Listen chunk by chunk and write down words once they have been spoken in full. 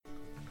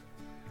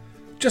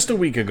Just a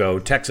week ago,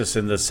 Texas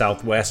in the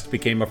Southwest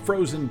became a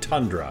frozen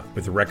tundra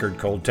with record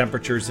cold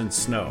temperatures and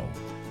snow.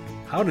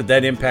 How did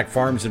that impact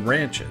farms and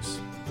ranches?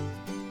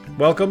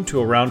 Welcome to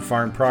Around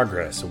Farm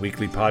Progress, a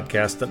weekly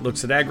podcast that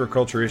looks at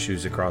agriculture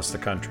issues across the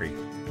country.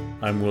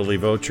 I'm Willie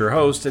Vogt, your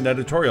host and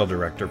editorial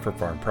director for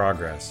Farm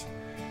Progress.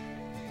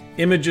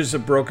 Images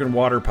of broken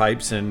water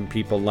pipes and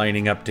people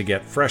lining up to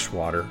get fresh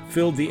water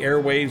filled the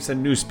airwaves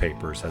and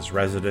newspapers as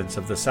residents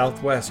of the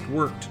Southwest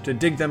worked to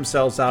dig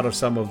themselves out of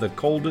some of the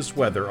coldest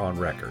weather on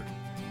record.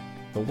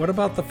 But what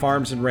about the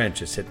farms and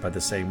ranches hit by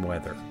the same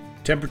weather?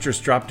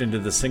 Temperatures dropped into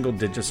the single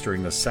digits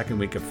during the second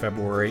week of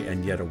February,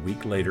 and yet a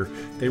week later,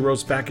 they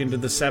rose back into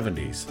the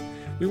 70s.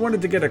 We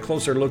wanted to get a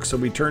closer look, so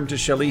we turned to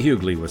Shelley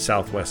Hughley with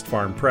Southwest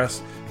Farm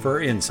Press for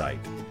her insight.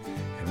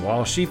 And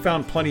while she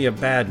found plenty of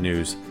bad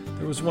news,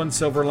 there was one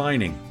silver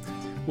lining.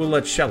 We'll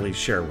let Shelley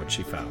share what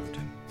she found.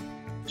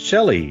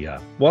 Shelley,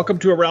 welcome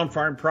to Around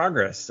Farm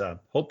Progress.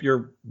 Hope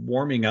you're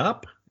warming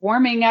up.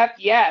 Warming up,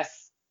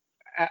 yes.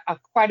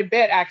 Quite a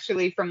bit,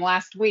 actually, from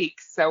last week.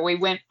 So we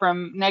went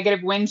from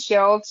negative wind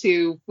chill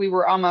to we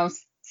were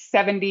almost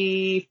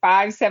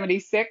 75,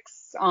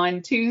 76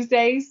 on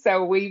Tuesday.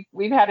 So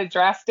we've had a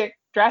drastic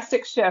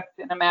shift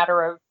in a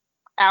matter of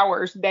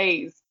hours,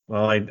 days.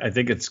 Well, I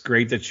think it's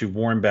great that you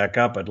warmed back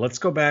up, but let's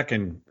go back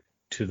and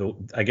to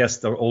I guess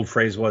the old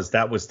phrase was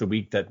that was the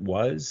week that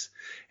was,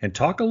 and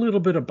talk a little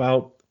bit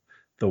about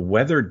the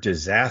weather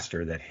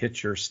disaster that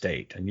hit your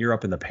state. And you're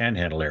up in the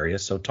Panhandle area,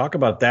 so talk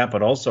about that,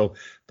 but also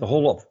the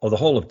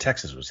whole of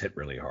Texas was hit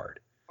really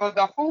hard. Well,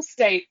 the whole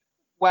state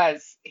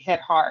was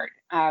hit hard.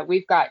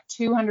 We've got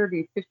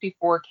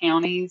 254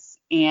 counties,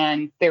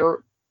 and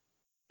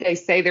they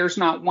say there's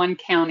not one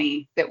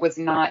county that was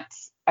not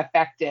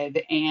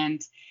affected. And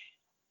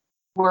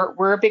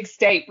we're a big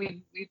state.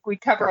 We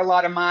cover a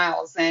lot of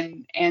miles,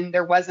 and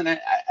there wasn't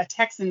a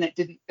Texan that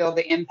didn't feel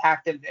the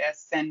impact of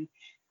this. And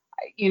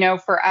you know,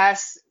 for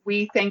us,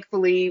 we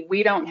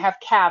don't have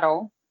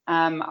cattle.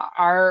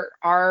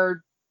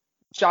 Our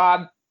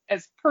job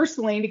as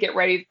personally to get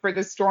ready for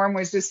the storm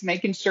was just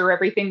making sure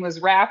everything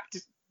was wrapped,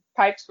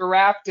 pipes were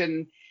wrapped,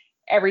 and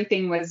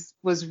everything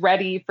was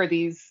ready for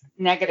these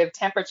negative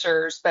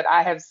temperatures. But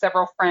I have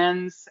several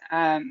friends,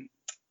 and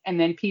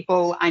then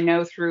people I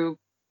know through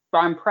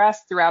Farm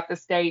Press throughout the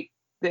state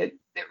that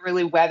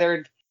really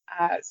weathered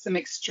some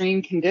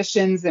extreme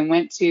conditions and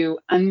went to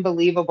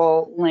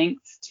unbelievable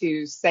lengths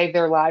to save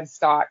their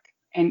livestock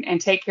and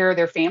take care of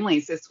their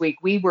families this week.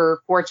 We were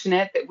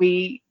fortunate that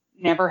we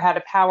never had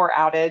a power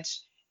outage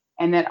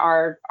and that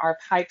our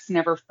pipes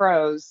never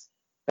froze,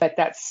 but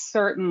that's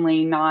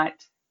certainly not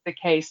the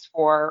case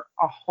for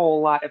a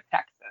whole lot of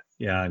Texas.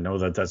 Yeah, I know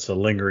that's a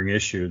lingering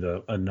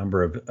issue. A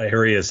number of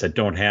areas that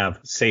don't have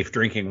safe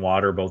drinking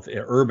water, both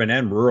urban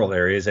and rural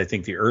areas. I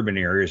think the urban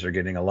areas are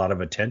getting a lot of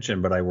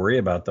attention, but I worry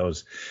about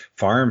those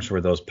farms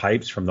where those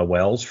pipes from the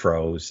wells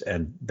froze.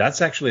 And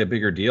that's actually a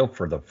bigger deal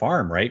for the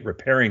farm, right?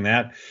 Repairing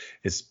that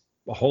is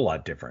a whole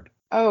lot different.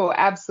 Oh,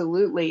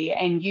 absolutely.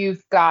 And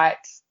you've got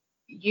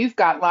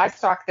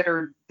livestock that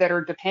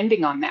are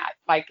depending on that.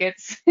 Like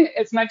it's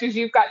as much as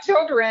you've got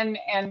children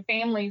and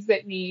families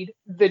that need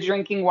the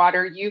drinking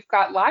water, you've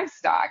got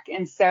livestock.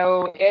 And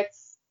so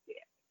it's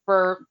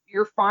for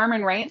your farm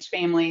and ranch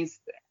families,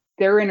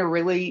 they're in a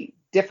really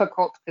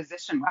difficult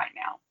position right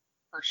now,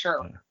 for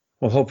sure.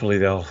 Well, hopefully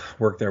they'll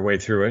work their way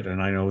through it.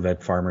 And I know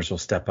that farmers will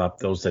step up.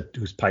 Those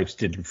whose pipes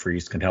didn't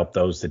freeze can help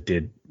those that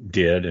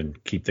did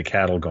and keep the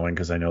cattle going,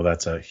 because I know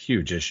that's a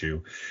huge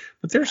issue.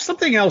 But there's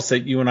something else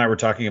that you and I were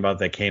talking about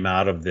that came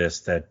out of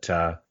this,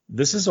 that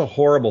this is a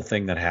horrible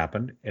thing that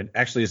happened. It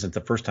actually isn't the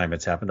first time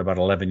it's happened. About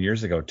 11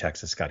 years ago,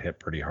 Texas got hit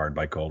pretty hard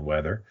by cold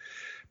weather.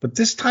 But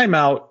this time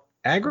out,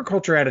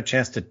 agriculture had a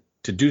chance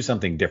to do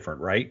something different,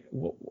 right?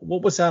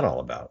 What was that all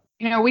about?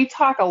 You know, we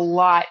talk a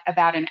lot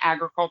about in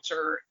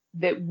agriculture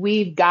that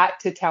we've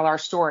got to tell our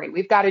story.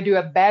 We've got to do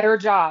a better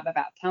job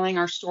about telling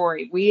our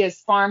story. We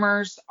as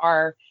farmers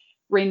are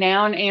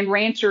renowned, and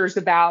ranchers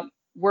about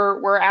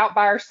we're out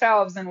by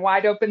ourselves in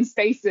wide open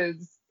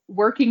spaces,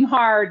 working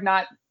hard,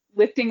 not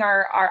lifting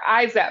our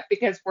eyes up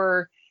because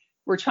we're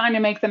trying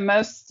to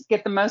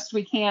get the most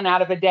we can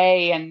out of a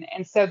day.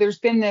 And so there's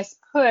been this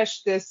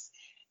push, this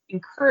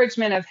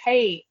encouragement of,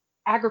 hey,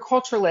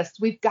 agriculturalists,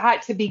 we've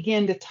got to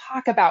begin to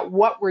talk about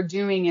what we're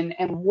doing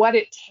and what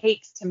it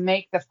takes to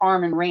make the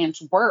farm and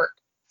ranch work.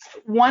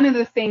 One of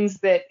the things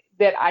that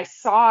I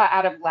saw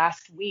out of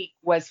last week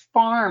was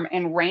farm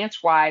and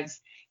ranch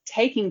wives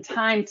taking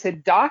time to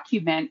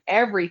document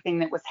everything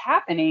that was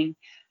happening.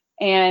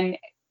 And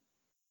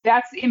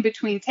that's in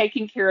between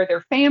taking care of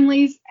their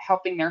families,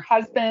 helping their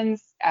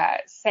husbands,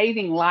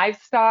 saving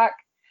livestock.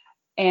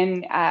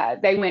 And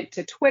they went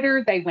to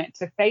Twitter, they went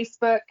to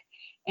Facebook,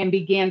 and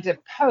began to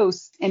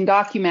post and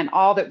document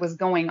all that was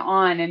going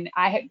on. And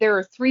there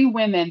are three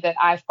women that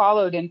I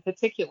followed in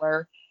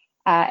particular.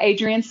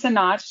 Adrienne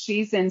Sanach,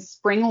 she's in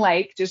Spring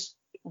Lake, just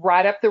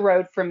right up the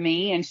road from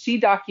me, and she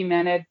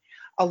documented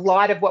a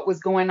lot of what was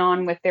going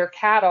on with their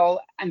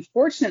cattle.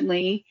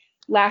 Unfortunately,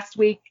 last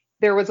week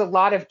there was a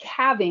lot of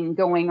calving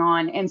going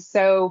on, and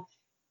so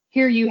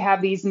here you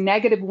have these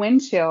negative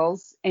wind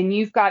chills, and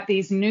you've got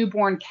these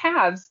newborn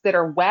calves that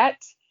are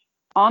wet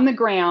on the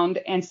ground.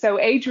 And so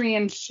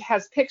Adrienne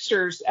has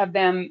pictures of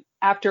them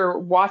after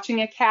watching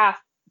a calf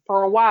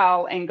for a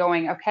while and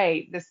going,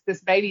 okay,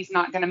 this baby's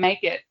not going to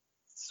make it,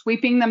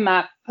 sweeping them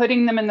up,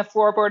 putting them in the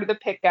floorboard of the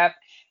pickup,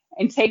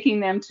 and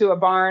taking them to a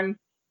barn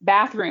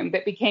bathroom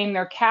that became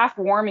their calf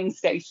warming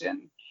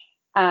station.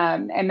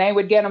 And they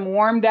would get them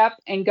warmed up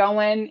and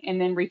going, and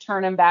then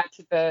return them back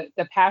to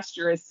the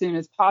pasture as soon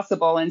as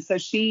possible. And so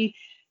she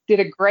did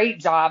a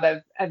great job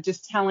of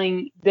just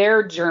telling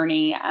their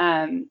journey.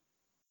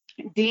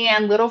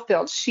 Deanne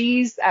Littlefield,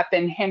 she's up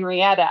in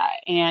Henrietta,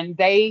 and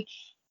they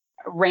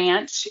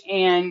ranch,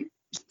 and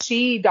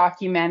she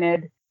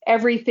documented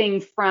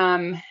everything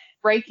from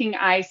breaking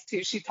ice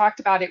to, she talked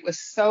about it was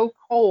so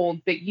cold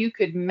that you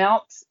could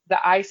melt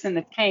the ice in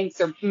the tanks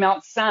or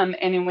melt some,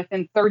 and then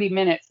within 30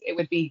 minutes it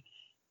would be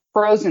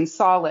frozen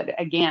solid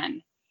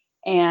again.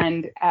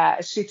 And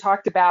she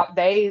talked about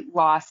they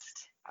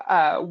lost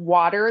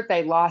water,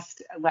 they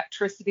lost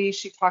electricity.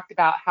 She talked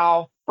about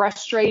how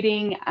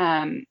frustrating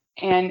and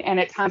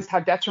at times how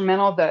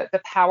detrimental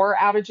the power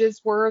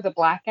outages were, the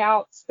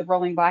blackouts, the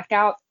rolling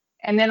blackouts.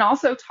 And then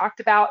also talked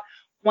about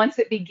once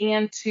it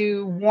began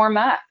to warm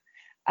up,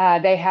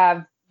 they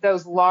have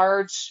those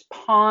large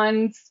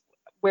ponds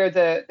where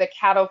the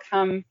cattle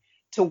come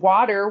to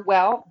water.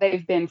 Well,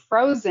 they've been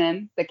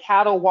frozen. The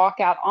cattle walk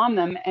out on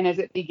them, and as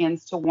it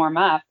begins to warm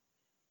up,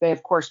 they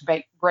of course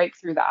break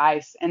through the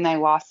ice, and they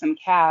lost some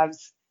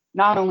calves,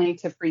 not only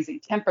to freezing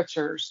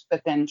temperatures,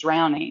 but then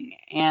drowning.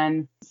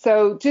 And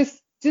so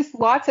just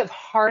lots of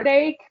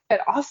heartache,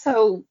 but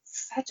also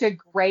such a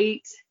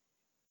great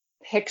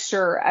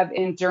picture of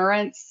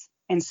endurance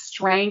and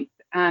strength,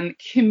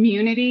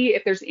 community.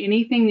 If there's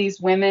anything these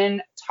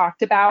women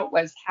talked about,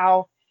 was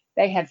how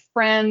they had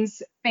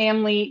friends,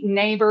 family,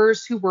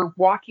 neighbors who were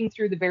walking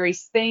through the very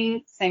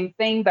same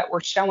thing, but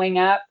were showing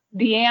up.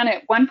 Deanne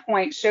at one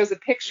point shows a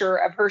picture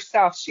of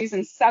herself. She's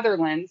in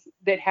Sutherland's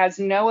that has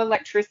no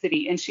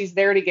electricity, and she's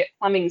there to get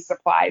plumbing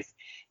supplies.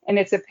 And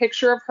it's a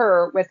picture of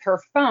her with her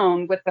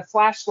phone with the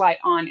flashlight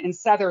on in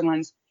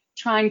Sutherland's,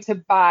 trying to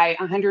buy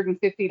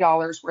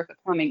 $150 worth of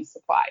plumbing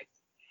supplies.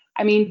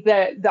 I mean,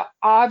 the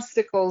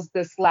obstacles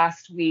this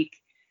last week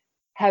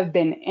have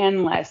been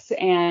endless,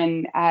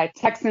 and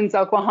Texans,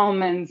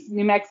 Oklahomans,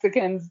 New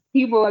Mexicans,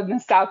 people in the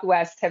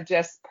Southwest have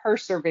just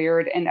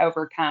persevered and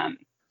overcome.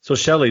 So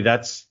Shelley,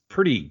 that's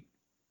pretty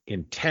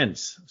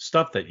intense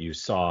stuff that you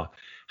saw.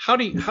 How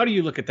do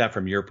you look at that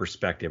from your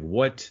perspective?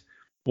 What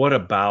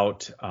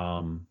about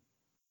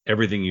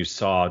everything you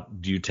saw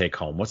do you take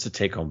home? What's the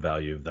take home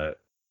value of that?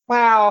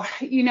 Wow,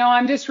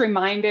 I'm just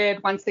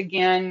reminded once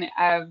again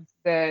of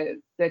the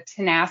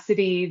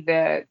tenacity,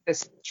 the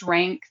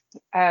strength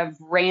of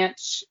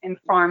ranch and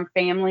farm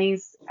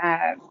families,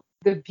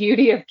 the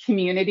beauty of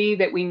community,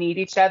 that we need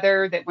each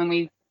other, that when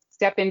we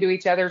step into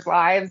each other's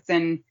lives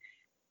and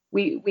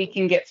we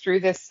can get through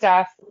this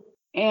stuff.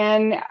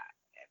 And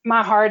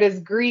my heart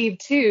is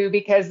grieved too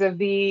because of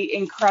the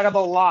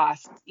incredible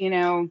loss.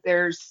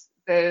 There's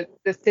the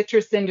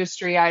citrus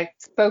industry. I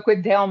spoke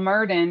with Dale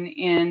Murden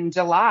in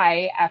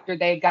July after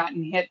they'd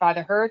gotten hit by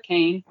the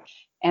hurricane,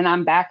 and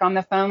I'm back on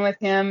the phone with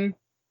him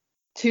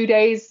 3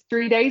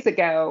 days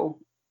ago.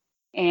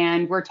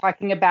 And we're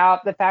talking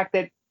about the fact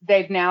that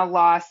they've now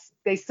lost,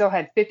 they still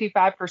had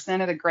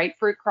 55% of the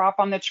grapefruit crop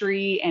on the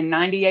tree and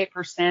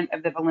 98%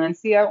 of the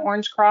Valencia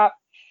orange crop.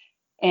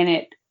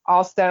 And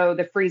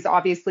the freeze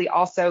obviously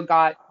also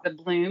got the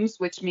blooms,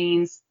 which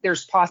means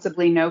there's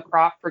possibly no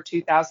crop for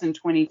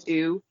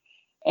 2022.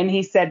 And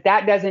he said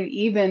that doesn't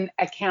even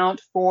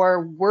account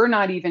for, we're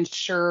not even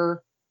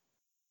sure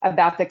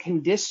about the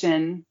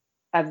condition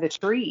of the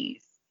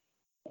trees.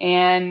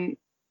 And,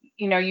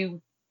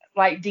 you,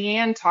 like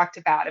Deanne talked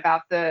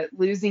about the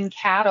losing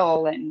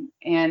cattle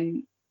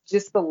and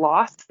just the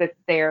loss that's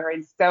there.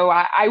 And so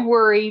I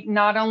worry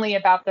not only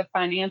about the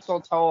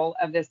financial toll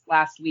of this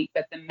last week,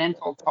 but the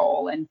mental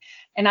toll. And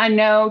I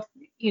know,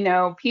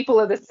 people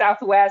of the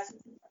Southwest,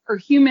 or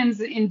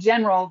humans in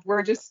general,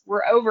 we're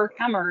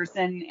overcomers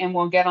and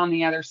we'll get on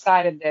the other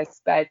side of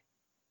this. But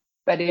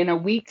in a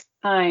week's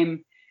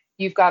time,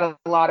 you've got a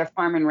lot of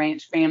farm and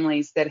ranch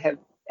families that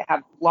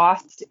have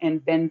lost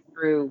and been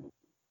through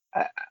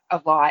a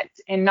lot,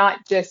 and not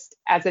just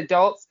as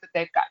adults, but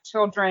they've got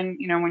children.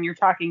 When you're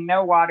talking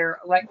no water,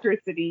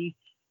 electricity,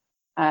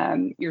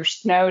 you're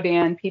snowed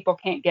in, people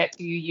can't get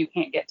to you, you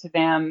can't get to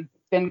them.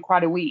 It's been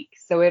quite a week.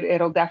 So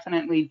it'll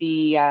definitely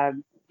be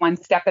one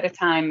step at a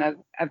time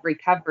of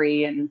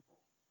recovery. And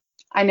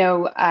I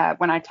know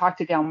when I talked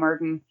to Dale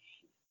Murden,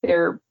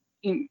 they're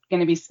going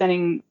to be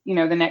spending,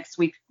 the next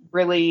week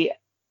really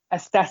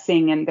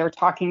assessing, and they're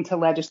talking to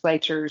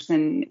legislatures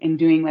and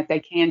doing what they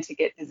can to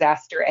get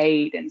disaster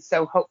aid. And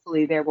so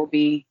hopefully there will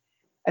be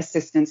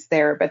assistance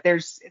there. But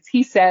there's, as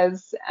he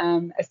says,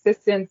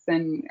 assistance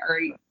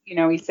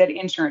he said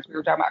insurance. We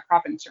were talking about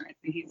crop insurance,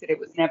 and he said it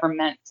was never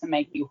meant to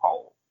make you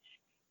whole.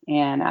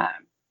 And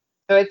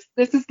so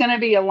this is going to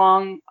be a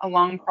long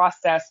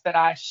process, but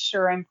I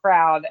sure am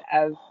proud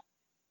of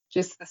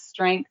just the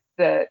strength,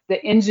 the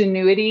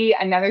ingenuity.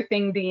 Another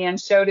thing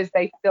Deanne showed is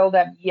they filled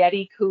up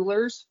Yeti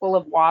coolers full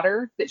of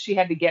water that she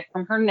had to get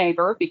from her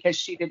neighbor because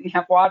she didn't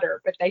have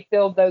water. But they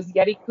filled those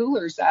Yeti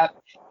coolers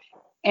up,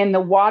 and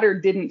the water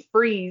didn't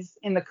freeze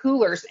in the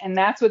coolers. And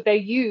that's what they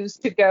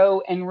used to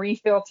go and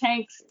refill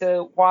tanks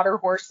to water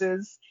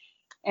horses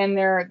and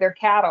their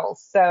cattle.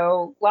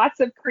 So lots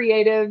of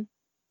creative,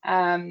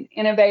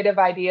 innovative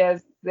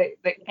ideas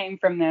that came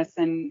from this,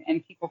 and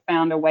people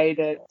found a way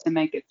to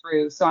make it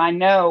through. So I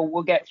know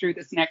we'll get through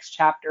this next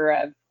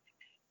chapter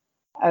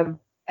of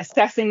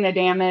assessing the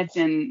damage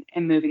and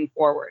moving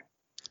forward.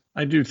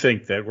 I do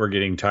think that we're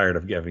getting tired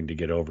of having to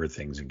get over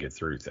things and get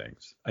through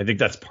things. I think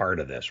that's part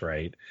of this,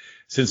 right?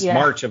 Since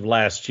March of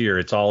last year,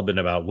 it's all been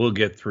about we'll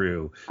get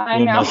through,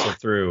 we'll muscle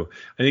through.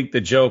 I think the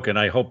joke, and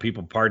I hope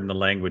people pardon the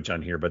language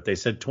on here, but they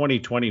said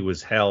 2020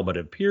 was hell, but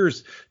it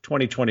appears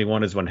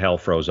 2021 is when hell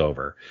froze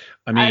over.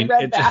 I mean, I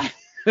read that.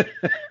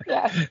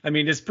 Yeah. I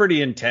mean, it's pretty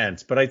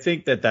intense, but I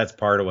think that that's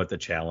part of what the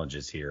challenge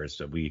is here is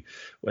that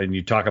when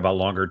you talk about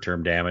longer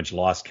term damage,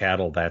 lost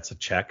cattle, that's a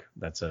check.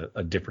 That's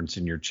a difference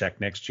in your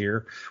check next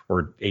year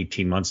or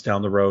 18 months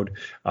down the road.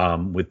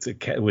 With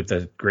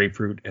the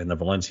grapefruit and the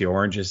Valencia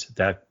oranges,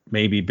 that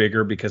may be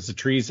bigger because the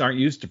trees aren't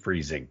used to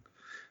freezing.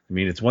 I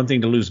mean, it's one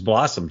thing to lose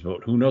blossoms,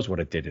 but who knows what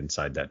it did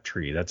inside that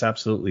tree. That's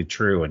absolutely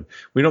true. And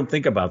we don't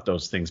think about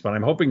those things, but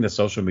I'm hoping the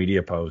social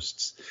media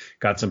posts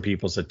got some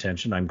people's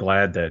attention. I'm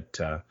glad that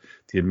the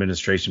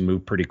administration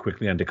moved pretty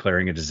quickly on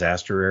declaring a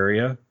disaster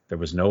area. There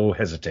was no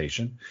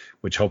hesitation,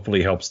 which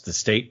hopefully helps the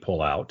state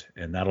pull out,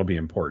 and that'll be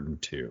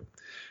important too.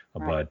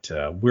 Right.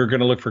 But we're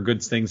going to look for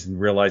good things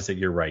and realize that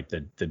you're right,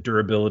 that the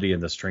durability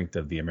and the strength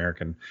of the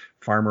American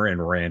farmer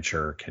and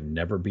rancher can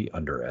never be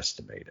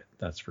underestimated.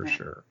 That's for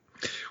sure.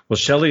 Well,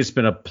 Shelley, it's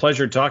been a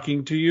pleasure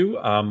talking to you.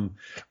 I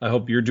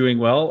hope you're doing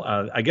well.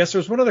 I guess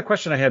there's one other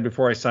question I had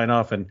before I sign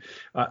off. And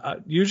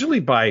usually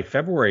by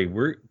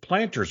February,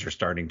 planters are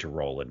starting to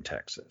roll in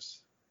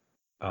Texas.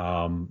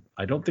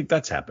 I don't think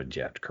that's happened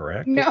yet,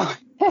 correct? No,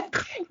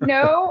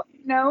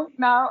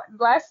 no.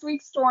 Last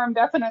week's storm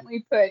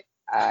definitely put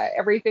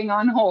everything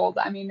on hold.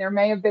 I mean, there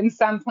may have been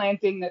some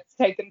planting that's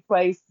taken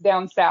place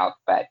down south,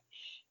 but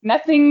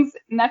nothing's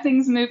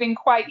moving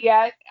quite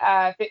yet.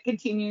 If it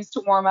continues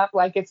to warm up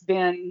like it's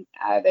been,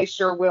 they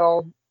sure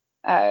will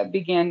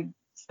begin,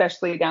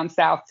 especially down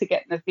south, to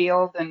get in the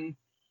field and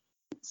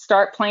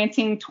start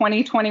planting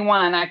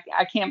 2021. I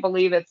can't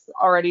believe it's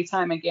already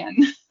time again.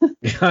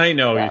 I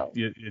know.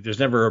 So. There's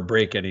never a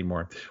break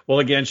anymore. Well,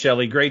 again,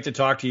 Shelley, great to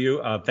talk to you.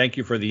 Thank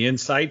you for the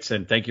insights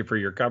and thank you for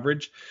your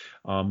coverage.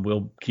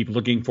 We'll keep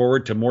looking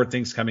forward to more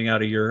things coming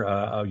out of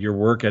your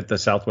work at the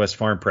Southwest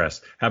Farm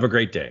Press. Have a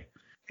great day.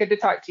 Good to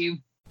talk to you.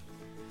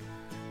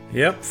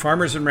 Yep,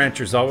 farmers and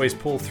ranchers always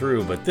pull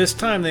through, but this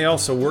time they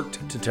also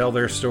worked to tell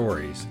their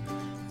stories.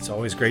 It's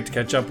always great to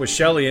catch up with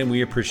Shelley, and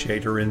we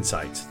appreciate her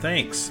insights.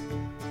 Thanks.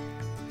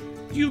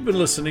 You've been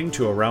listening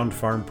to Around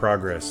Farm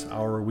Progress,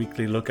 our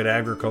weekly look at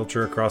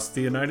agriculture across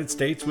the United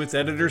States with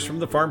editors from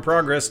the Farm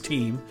Progress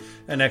team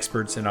and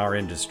experts in our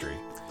industry.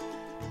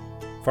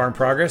 Farm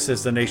Progress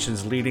is the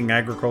nation's leading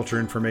agriculture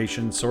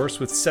information source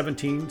with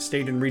 17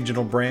 state and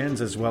regional brands,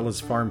 as well as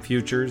Farm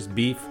Futures,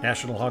 Beef,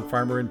 National Hog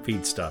Farmer, and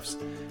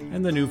Feedstuffs,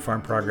 and the new Farm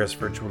Progress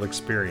virtual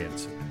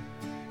experience.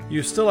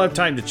 You still have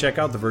time to check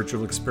out the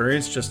virtual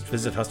experience. Just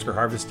visit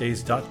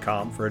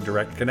HuskerHarvestDays.com for a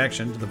direct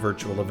connection to the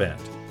virtual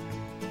event.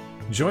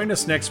 Join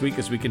us next week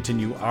as we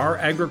continue our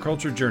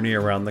agriculture journey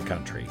around the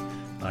country.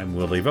 I'm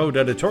Willie Vogt,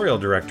 Editorial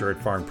Director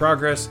at Farm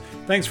Progress.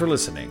 Thanks for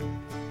listening.